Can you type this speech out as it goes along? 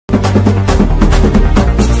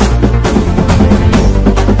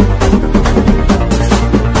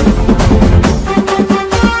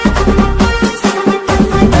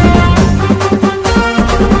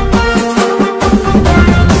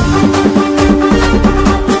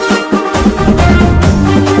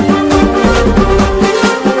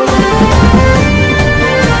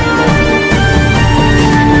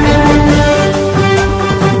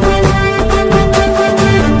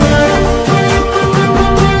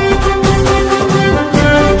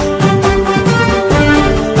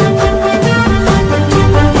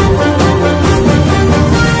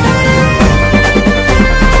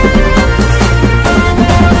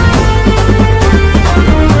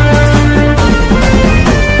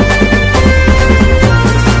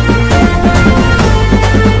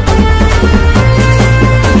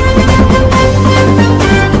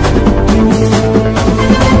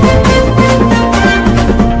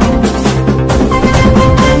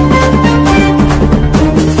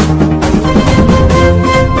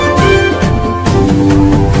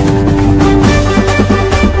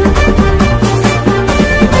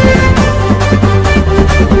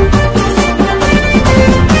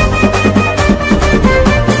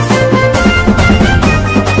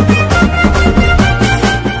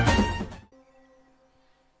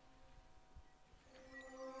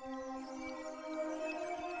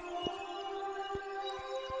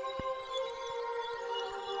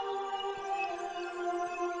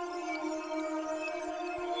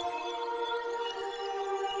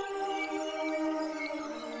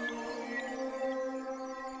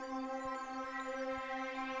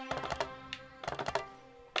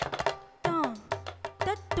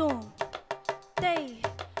தத்தும் தை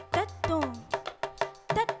தத்தும்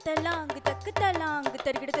தத்தலாங்கு தக்கு தலாங்கு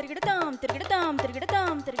தருகிட தருகிடதாம் தருகிடதாம்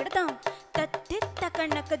தருகிடதாம் தருகிடதாம் தத்தித்த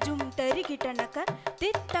கணக்க ஜும் தருகிட்டனக்க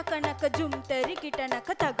தித்த கணக்க ஜும்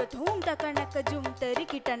தருகிட்டனக்க தகதூம் தகணக்க ஜும்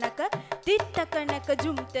தருகிட்டனக்க தித்த கணக்க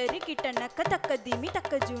ஜும் தருகிட்டனக்க தக்கதிமி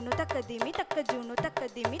தக்கஜுனு தக்கதிமி தக்கஜுனு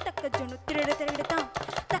தக்கதிமி தக்கஜுனு திருட தருகிடதாம்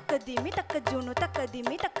தக்கதிமி தக்கஜுனு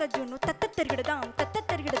தக்கதிமி தக்கஜுனு தத்த தருகிடதாம் தத்த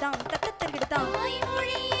தருகிடதாம் தத்த தருகிடதாம்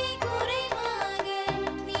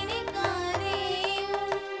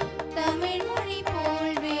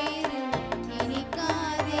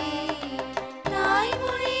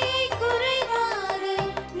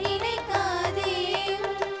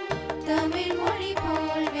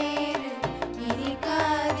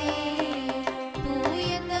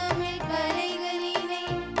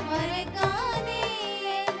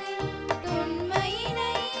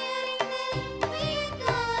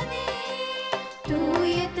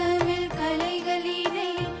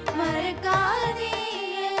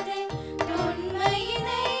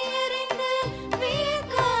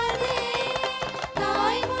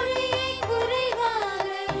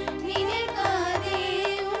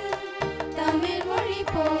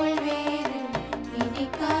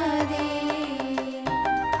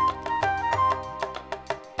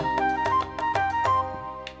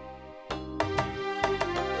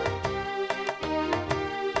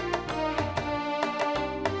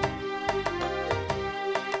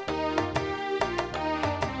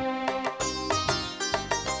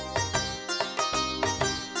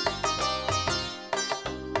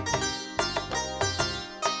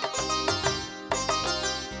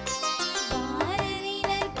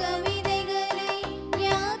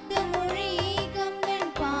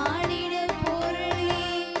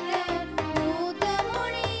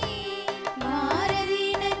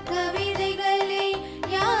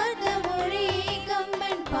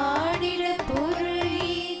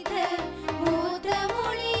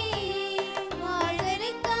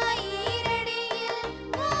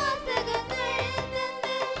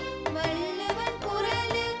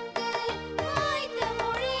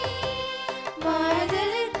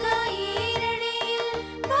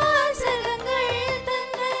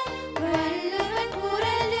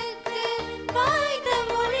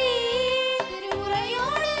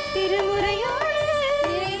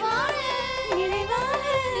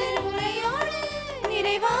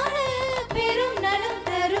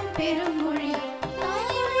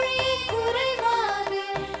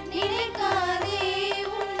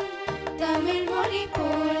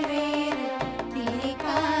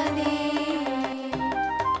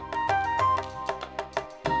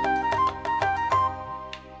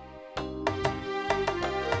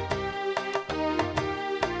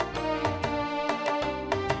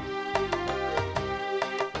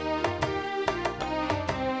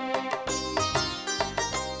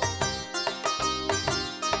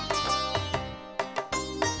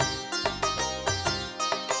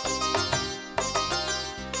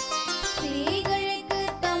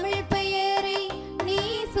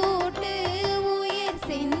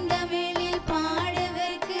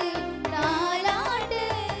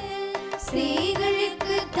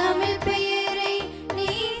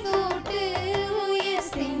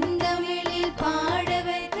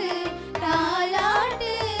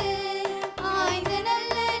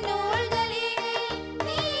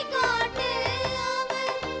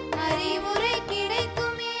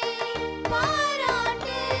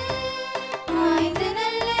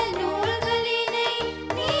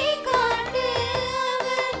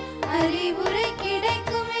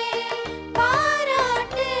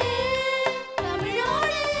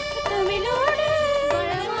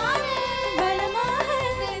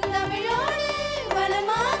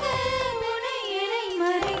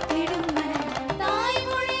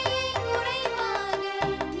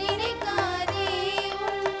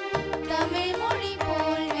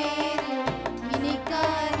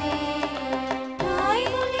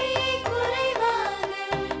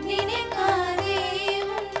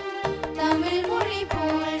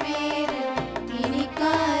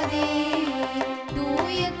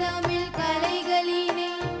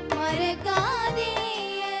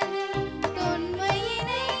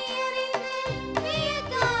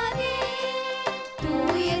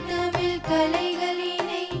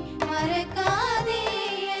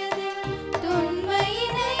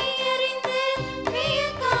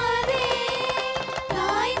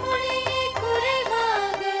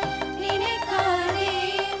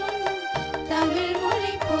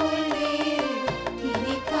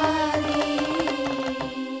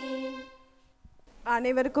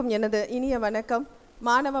அனைவருக்கும் எனது இனிய வணக்கம்.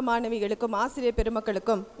 மாணவ மாணவிகளுக்கும் ஆசிரியர்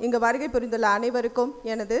பெருமக்களுக்கும் இங்கு வருகை புரிந்துள்ள அனைவருக்கும்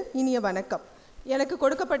எனது இனிய வணக்கம். எனக்கு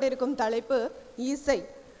கொடுக்கப்பட்டிருக்கும் தலைப்பு இசை.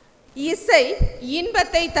 இசை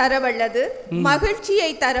இன்பத்தை தரவல்லது, மகிழ்ச்சியை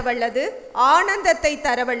தரவல்லது, ஆனந்தத்தை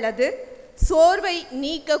தரவல்லது, சோர்வை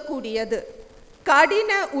நீக்கக்கூடியது,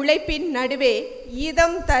 கடின உழைப்பின் நடுவே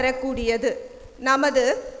இதம் தரக்கூடியது. நமது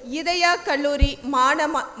இதயா கல்லூரி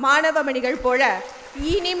மாணவமணிகள் போல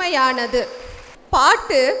இனிமையானது.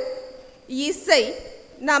 பாட்டு, இசை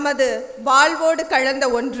நமது வாழ்வோடு கலந்த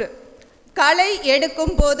ஒன்று. களை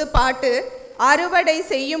எடுக்கும் போது பாட்டு, அறுவடை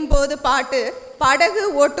செய்யும் போது பாட்டு, படகு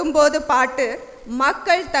ஓட்டும் போது பாட்டு,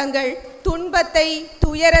 மக்கள் தங்கள் துன்பத்தை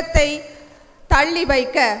துயரத்தை தள்ளி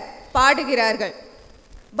வைக்க பாடுகிறார்கள்.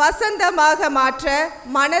 வசந்தமாக மாற்ற,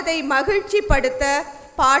 மனதை மகிழ்ச்சிப்படுத்த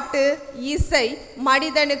பாட்டு, இசை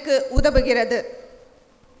மனிதனுக்கு உதவுகிறது.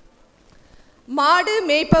 மாடு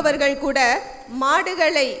மேய்ப்பவர்கள் கூட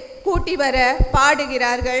மாடுகளை கூட்டி வர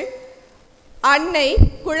பாடுகிறார்கள். அன்னை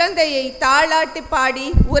குழந்தையை தாலாட்டு பாடி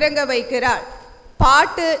உறங்க வைக்கிறாள்.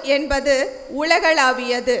 பாட்டு என்பது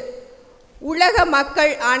உலகளாவியது. உலக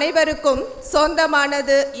மக்கள் அனைவருக்கும்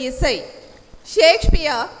சொந்தமானது இசை.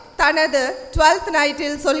 ஷேக்ஸ்பியர் தனது 12th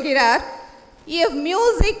நைட்டில் சொல்கிறார், If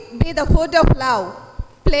music be the food of love,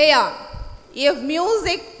 play on. If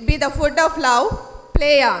music be the food of love,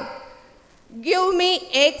 play on. Give me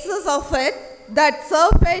excess of it, that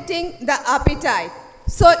surfeiting the appetite.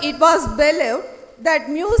 So it was believed that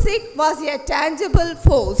music was a tangible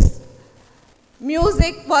force.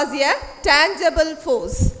 Music was a tangible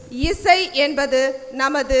force. இசை என்பது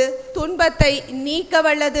நமது துன்பத்தை நீக்க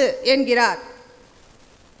வல்லது என்கிறார்.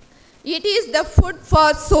 It is the food for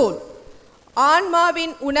soul.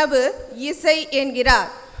 ஆன்மாவின் உணவு இசை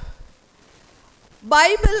என்கிறார்.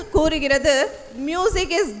 பைபிள் கூறுகிறது,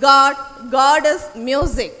 music is God, God is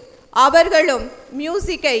music. அவர்களும்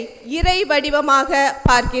மியூசிக்கை இறை வடிவமாக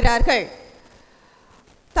பார்க்கிறார்கள்.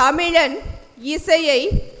 தமிழன் இசையை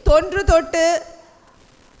தொன்று தொட்டு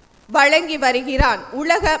வழங்கி வருகிறான்.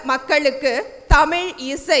 உலக மக்களுக்கு தமிழ்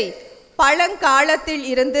இசை பழங்காலத்தில்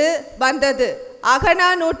இருந்து வந்தது.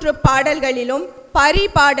 அகநானூற்று பாடல்களிலும்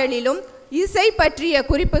பரிபாடலிலும் இசை பற்றிய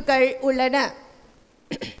குறிப்புகள் உள்ளன.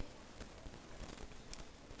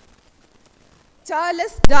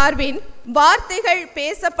 சார்லஸ் டார்வின் வார்த்தைகள்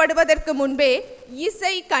பேசப்படுவதற்கு முன்பே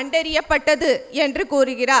இசை கண்டறியப்பட்டது என்று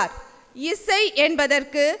கூறுகிறார். இசை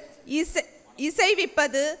என்பதற்கு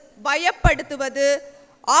இசைவிப்பது, பயப்படுத்துவது,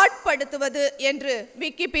 ஆட்படுத்துவது என்று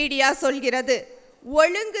விக்கிபீடியா சொல்கிறது.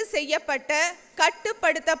 ஒழுங்கு செய்யப்பட்ட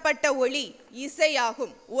கட்டுப்படுத்தப்பட்ட ஒளி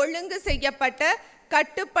இசையாகும். ஒழுங்கு செய்யப்பட்ட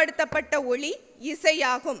கட்டுப்படுத்தப்பட்ட ஒளி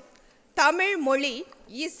இசையாகும். தமிழ் மொழி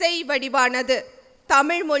இசை வடிவானது.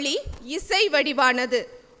 தமிழ் மொழி இசை வடிவானது.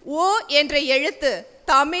 ஓ என்ற எழுத்து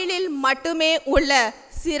தமிழில் மட்டுமே உள்ள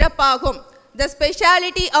சிறப்பாகும். The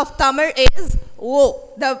speciality of Tamil is O,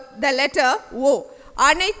 the letter O.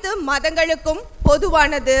 அனைத்து மதங்களுக்கும்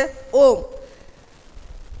பொதுவானது ஓம்.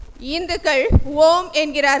 இந்துக்கள் ஓம்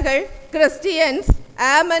என்கிறார்கள், கிறிஸ்டியன்ஸ்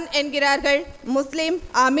ஆமன் என்கிறார்கள், முஸ்லிம்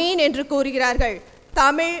அமீன் என்று கூறுகிறார்கள்.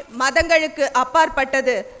 தமிழ் மதங்களுக்கு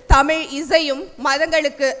அப்பாற்பட்டது. தமிழ் இசையும்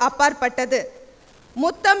மதங்களுக்கு அப்பாற்பட்டது.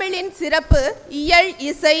 முத்தமிழின் சிறப்பு இயல்,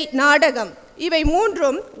 இசை, நாடகம். இவை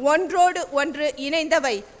மூன்றும் ஒன்றோடு ஒன்று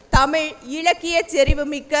இணைந்தவை. தமிழ் இலக்கிய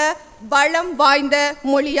செறிவுமிக்க வளம் வாய்ந்த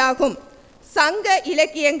மொழியாகும். சங்க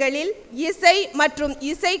இலக்கியங்களில் இசை மற்றும்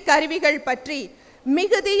இசை கருவிகள் பற்றி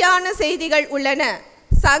மிகுதியான செய்திகள் உள்ளன.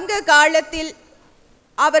 சங்க காலத்தில்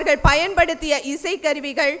அவர்கள் பயன்படுத்திய இசை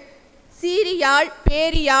கருவிகள் சீரியாழ்,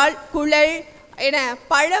 பேரியாழ், குழல் என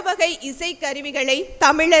பல வகை இசை கருவிகளை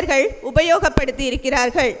தமிழர்கள் உபயோகப்படுத்தி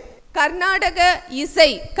இருக்கிறார்கள். கர்நாடக இசை,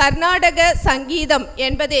 கர்நாடக சங்கீதம்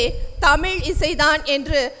என்பதே தமிழ் இசைதான்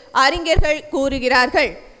என்று அறிஞர்கள்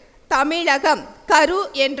கூறுகிறார்கள். தமிழகம் கரு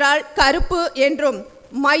என்றால் கருப்பு என்றும்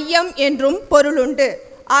மையம் என்றும் பொருளுண்டு.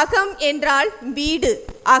 அகம் என்றால் வீடு,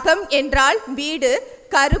 அகம் என்றால் வீடு,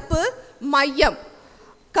 கருப்பு மையம்.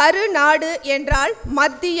 கருநாடு என்றால்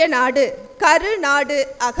மத்திய நாடு, கருநாடு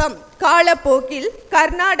அகம். காலப்போக்கில்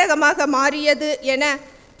கர்நாடகமாக மாறியது என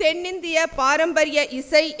தென்னிந்திய பாரம்பரிய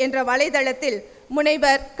இசை என்ற வலைதளத்தில்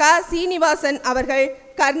முனைவர் க. சீனிவாசன் அவர்கள்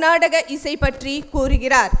கர்நாடக இசை பற்றி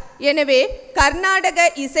கூறுகிறார். எனவே கர்நாடக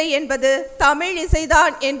இசை என்பது தமிழ்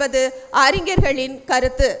இசைதான் என்பது அறிஞர்களின்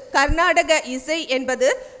கருத்து. கர்நாடக இசை என்பது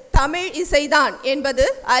தமிழ் இசைதான் என்பது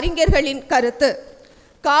அறிஞர்களின் கருத்து.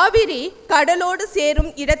 காவிரி கடலோடு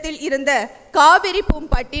சேரும் இடத்தில் இருந்த காவிரி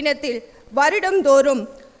பூம்பட்டினத்தில் வருடந்தோறும்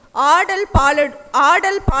ஆடல்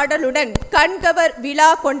பாடலுடன் கண்கவர் விழா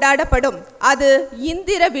கொண்டாடப்படும். அது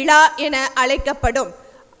இந்திர விழா என அழைக்கப்படும்.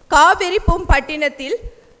 காவிரி பூம்பட்டினத்தில்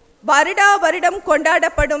வருடா வருடம்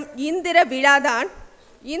கொண்டாடப்படும் இந்திர விழாதான்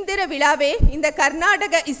இந்திர விழாவே இந்த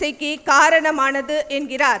கர்நாடக இசைக்கு காரணமானது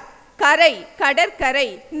என்கிறார். கரை, கடற்கரை,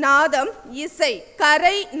 நாதம், இசை,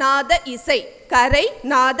 கரை நாத இசை, கரை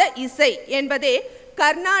நாத இசை என்பதே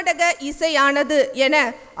கர்நாடக இசையானது என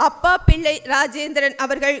அப்பா பிள்ளை ராஜேந்திரன்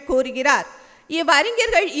அவர்கள் கூறுகிறார்.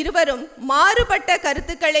 இவ்வறிஞர்கள் இருவரும் மாறுபட்ட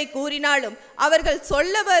கருத்துக்களை கூறினாலும் அவர்கள்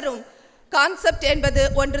சொல்ல வரும் கான்செப்ட் என்பது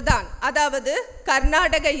ஒன்றுதான். அதாவது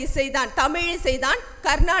கர்நாடக இசைதான், தமிழ் இசைதான்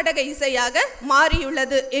கர்நாடக இசையாக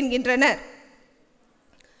மாறியுள்ளது என்கின்றனர்.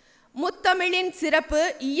 முத்தமிழின் சிறப்பு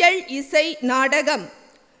இயல் இசை நாடகம்.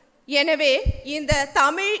 எனவே இந்த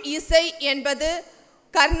தமிழ் இசை என்பது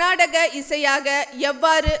கர்நாடக இசையாக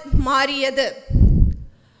எவ்வாறு மாறியது?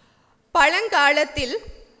 பழங்காலத்தில்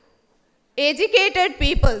எஜுகேட்டட்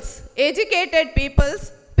பீப்புள்ஸ்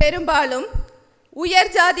பெரும்பாலும்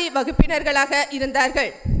உயர் ஜாதி வகுப்பினர்களாக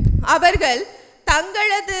இருந்தார்கள். அவர்கள்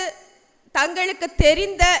தங்களுக்கு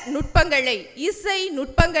தெரிந்த நுட்பங்களை, இசை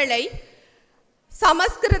நுட்பங்களை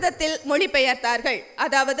சமஸ்கிருதத்தில் மொழிபெயர்த்தார்கள்.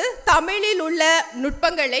 அதாவது தமிழில் உள்ள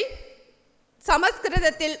நுட்பங்களை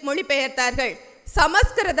சமஸ்கிருதத்தில் மொழிபெயர்த்தார்கள்.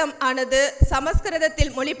 சமஸ்கிருதம் ஆனது சமஸ்கிருதத்தில்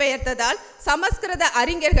மொழிபெயர்த்ததால் சமஸ்கிருத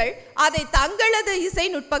அறிஞர்கள் அதை தங்களது இசை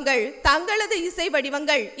நுட்பங்கள், தங்களது இசை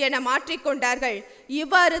வடிவங்கள் என மாற்றிக்கொண்டார்கள்.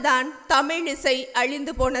 இவ்வாறு தான் தமிழ் இசை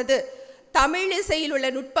அழிந்து போனது. தமிழ் இசையில் உள்ள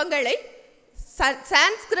நுட்பங்களை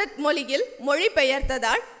சான்ஸ்கிரிட் மொழியில்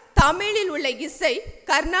மொழிபெயர்த்ததால் தமிழில் உள்ள இசை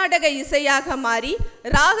கர்நாடக இசையாக மாறி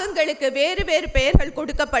ராகங்களுக்கு வேறு வேறு பெயர்கள்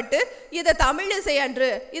கொடுக்கப்பட்டு இது தமிழ் இசை அன்று,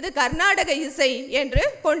 இது கர்நாடக இசை என்று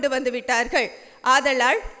கொண்டு வந்து விட்டார்கள்.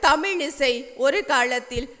 ஆதலால் தமிழ் இசை ஒரு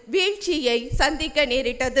காலத்தில் வீழ்ச்சியை சந்திக்க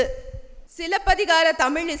நேரிட்டது. சிலப்பதிகார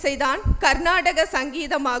தமிழ் இசைதான் கர்நாடக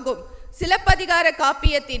சங்கீதமாகும். சிலப்பதிகார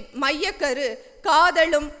காப்பியத்தின் மையக்கரு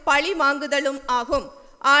காதலும் பழி வாங்குதலும் ஆகும்.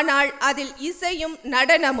 ஆனால் அதில் இசையும்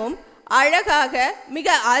நடனமும் அழகாக மிக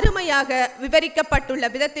அருமையாக விவரிக்கப்பட்டுள்ள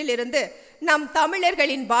விதத்திலிருந்து நம்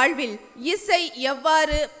தமிழர்களின் வாழ்வில் இசை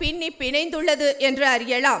எவ்வாறு பின்னி பிணைந்துள்ளது என்று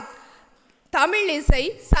அறியலாம். தமிழ் இசை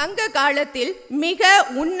சங்க காலத்தில் மிக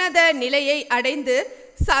உன்னத நிலையை அடைந்து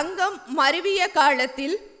சங்கம் மருவிய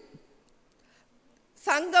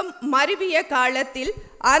காலத்தில்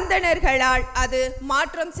அந்தணர்களால் அது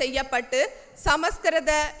மாற்றம் செய்யப்பட்டு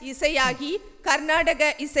சமஸ்கிருத இசையாகி கர்நாடக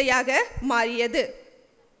இசையாக மாறியது.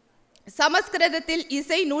 சமஸ்கிருதத்தில்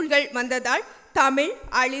இசை நூல்கள் வந்ததால்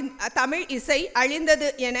தமிழ் இசை அழிந்தது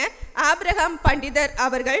என ஆப்ரஹாம் பண்டிதர்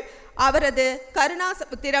அவர்கள் அவரது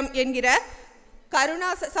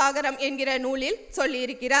கருணாசாகரம் என்கிற நூலில்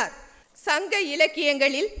சொல்லியிருக்கிறார். சங்க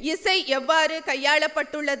இலக்கியங்களில் இசை எவ்வாறு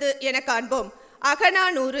கையாளப்பட்டுள்ளது என காண்போம்.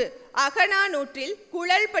 அகநானூற்றில்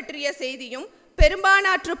குழல் பற்றிய செய்தியும்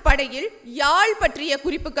பெரும்பானாற்று படையில் யாழ் பற்றிய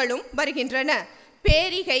குறிப்புகளும் வருகின்றன.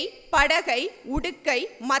 பேரிகை, படகை, உடுக்கை,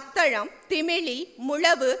 மத்தளம், திமிழி,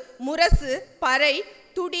 முழவு, முரசு, பறை,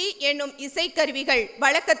 துடி என்னும் இசைக்கருவிகள்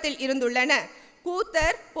வழக்கத்தில் இருந்துள்ளன.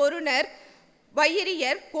 கூத்தர், பொருணர்,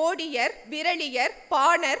 வைரியர், கோடியர், விரலியர்,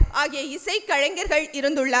 பாணர் ஆகிய இசைக்கலைஞர்கள்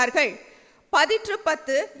இருந்துள்ளார்கள்.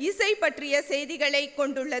 10 இசை பற்றிய செய்திகளை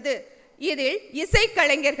கொண்டுள்ளது. இதில்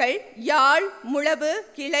இசைக்கலைஞர்கள் யாழ், முழவு,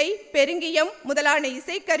 கிளை, பெருங்கியம் முதலான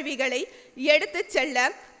இசைக்கருவிகளை எடுத்துச் செல்ல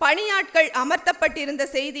பணியாட்கள் அமர்த்தப்பட்டிருந்த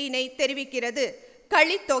செய்தியினை தெரிவிக்கிறது.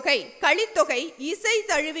 களித்தொகை இசை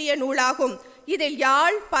தழுவிய நூலாகும். இதில்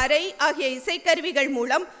யாழ், பறை ஆகிய இசைக்கருவிகள்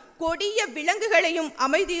மூலம் கொடிய விலங்குகளையும்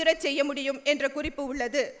அமைதியுறச் செய்ய முடியும் என்ற குறிப்பு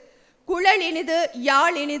உள்ளது. குழல் இனிது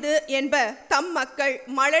யாழ் இனிது என்ப தம் மக்கள்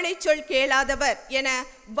மழலை சொல் கேளாதவர் என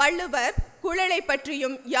வள்ளுவர் குழலை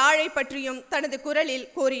பற்றியும் யாழை பற்றியும் தனது குறளில்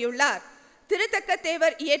கூறியுள்ளார்.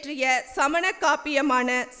 திருத்தக்கத்தேவர் இயற்றிய சமண காப்பியமான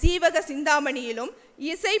சீவக சிந்தாமணியிலும்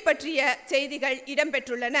இசை பற்றிய செய்திகள்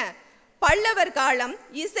இடம்பெற்றுள்ளன. பல்லவர் காலம்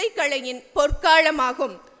இசைக்கலையின்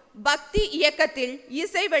பொற்காலமாகும். பக்தி இயக்கத்தில்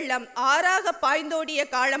இசை வெள்ளம் ஆறாக பாய்ந்தோடிய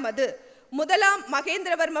காலம் அது. முதலாம்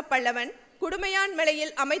மகேந்திரவர்ம பல்லவன் குடுமையான்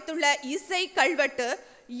மலையில் அமைத்துள்ள இசை கல்வெட்டு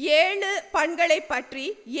 7 பண்களை பற்றி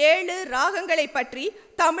 7 ராகங்களை பற்றி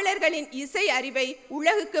தமிழர்களின் இசை அறிவை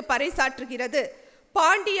உலகுக்கு பறைசாற்றுகிறது.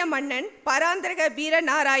 பாண்டிய மன்னன் பராந்தக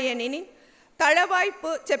வீரநாராயணனின்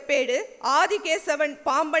தளவாய்ப்பு செப்பேடு, ஆதிகேசவன்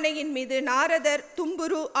பாம்பனையின் மீது நாரதர்,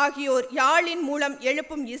 தும்புரு ஆகியோர் யாழின் மூலம்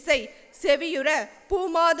எழுப்பும் இசை செவியுற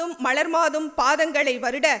பூமாதும் மலர்மாதும் பாதங்களை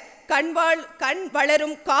வருட கண்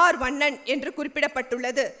வளரும் கார் வண்ணன் என்று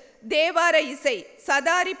குறிப்பிடப்பட்டுள்ளது. தேவார இசை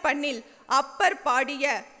சதாரி பண்ணில் அப்பர் பாடிய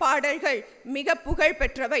பாடல்கள் மிக புகழ்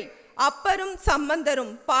பெற்றவை. அப்பரும்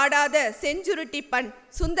சம்பந்தரும் பாடாத செஞ்சுருட்டி பண்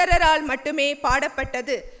சுந்தரரால் மட்டுமே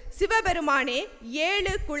பாடப்பட்டது. சிவபெருமானே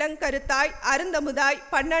 7 குளங்கருத்தாய் அருந்தமுதாய்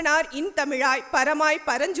பண்ணனார் இன்தமிழாய் பரமாய்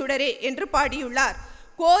பரஞ்சுடரே என்று பாடியுள்ளார்.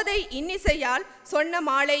 கோதை இன்னிசையால் சொன்ன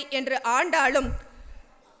மாலை என்று ஆண்டாலும்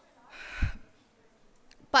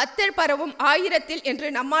பத்தர் பரவும் ஆயிரத்தில் என்று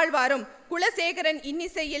நம்மாழ்வாரும் குலசேகரன்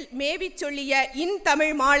இன்னிசையில் மேவிச் சொல்லிய இன்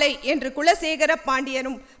தமிழ் மாலை என்று குலசேகர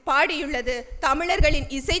பாண்டியனும் பாடியுள்ளது தமிழர்களின்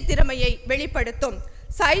இசைத்திறமையை வெளிப்படுத்தும்.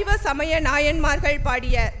 சைவ சமய நாயன்மார்கள்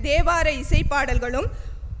பாடிய தேவார இசைப்பாடல்களும்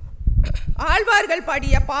ஆழ்வார்கள்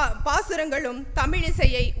பாடிய பாசுரங்களும்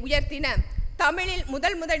தமிழிசையை உயர்த்தின. தமிழில்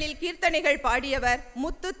முதலில் கீர்த்தனைகள் பாடியவர்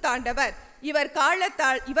முத்துத்தாண்டவர்.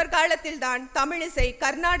 இவர் காலத்தில்தான் தமிழிசை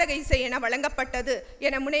கர்நாடக இசை என வழங்கப்பட்டது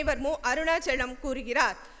என முனைவர் மு. அருணாச்சலம்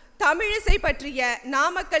கூறுகிறார். தமிழிசை பற்றிய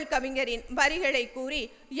நாமக்கல் கவிஞரின் வரிகளை கூறி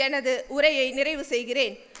எனது உரையை நிறைவு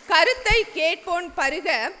செய்கிறேன். கருத்தை கேட்போன் பருக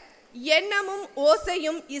எண்ணமும்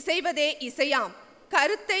ஓசையும் இசைவதே இசையாம்.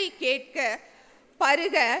 கருத்தை கேட்க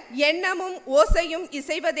பருக எண்ணமும் ஓசையும்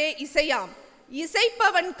இசைவதே இசையாம்.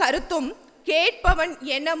 இசைப்பவன் கருத்தும் கேட்பவன்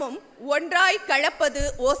எண்ணமும் ஒன்றாய் கலப்பது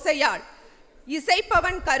ஓசையால்.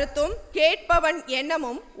 இசைப்பவன் கருத்தும் கேட்பவன்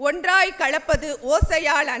எண்ணமும் ஒன்றாய் கலப்பது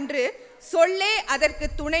ஓசையால் அன்று சொல்லே அதற்கு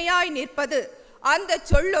துணையாய் நிற்பது. அந்த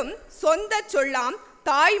சொல்லும் சொந்த சொல்லாம்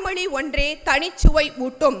தாய்மொழி ஒன்றே தனிச்சுவை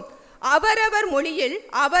ஊட்டும். அவரவர் மொழியில்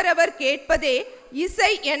அவரவர் கேட்பதே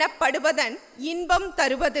இசை எனப்படுவதன் இன்பம்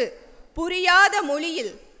தருவது. புரியாத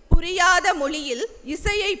மொழியில்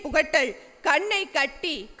இசையை புகட்டல், கண்ணை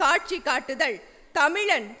கட்டி காட்சி காட்டுதல்.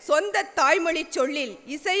 தமிழன் சொந்த தாய்மொழி சொல்லில்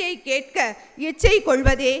இசையை கேட்க இச்சை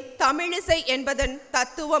கொள்வதே தமிழிசை என்பதன்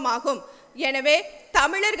தத்துவமாகும். எனவே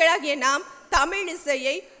தமிழர்களாகிய நாம்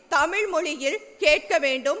தமிழிசையை தமிழ் மொழியில் கேட்க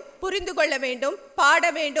வேண்டும், புரிந்து கொள்ள வேண்டும்,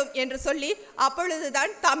 பாட வேண்டும் என்று சொல்லி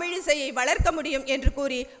அப்பொழுதுதான் தமிழிசையை வளர்க்க முடியும் என்று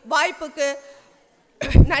கூறி வாய்ப்புக்கு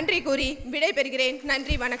நன்றி கூறி விடைபெறுகிறேன்.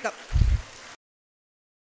 நன்றி, வணக்கம்.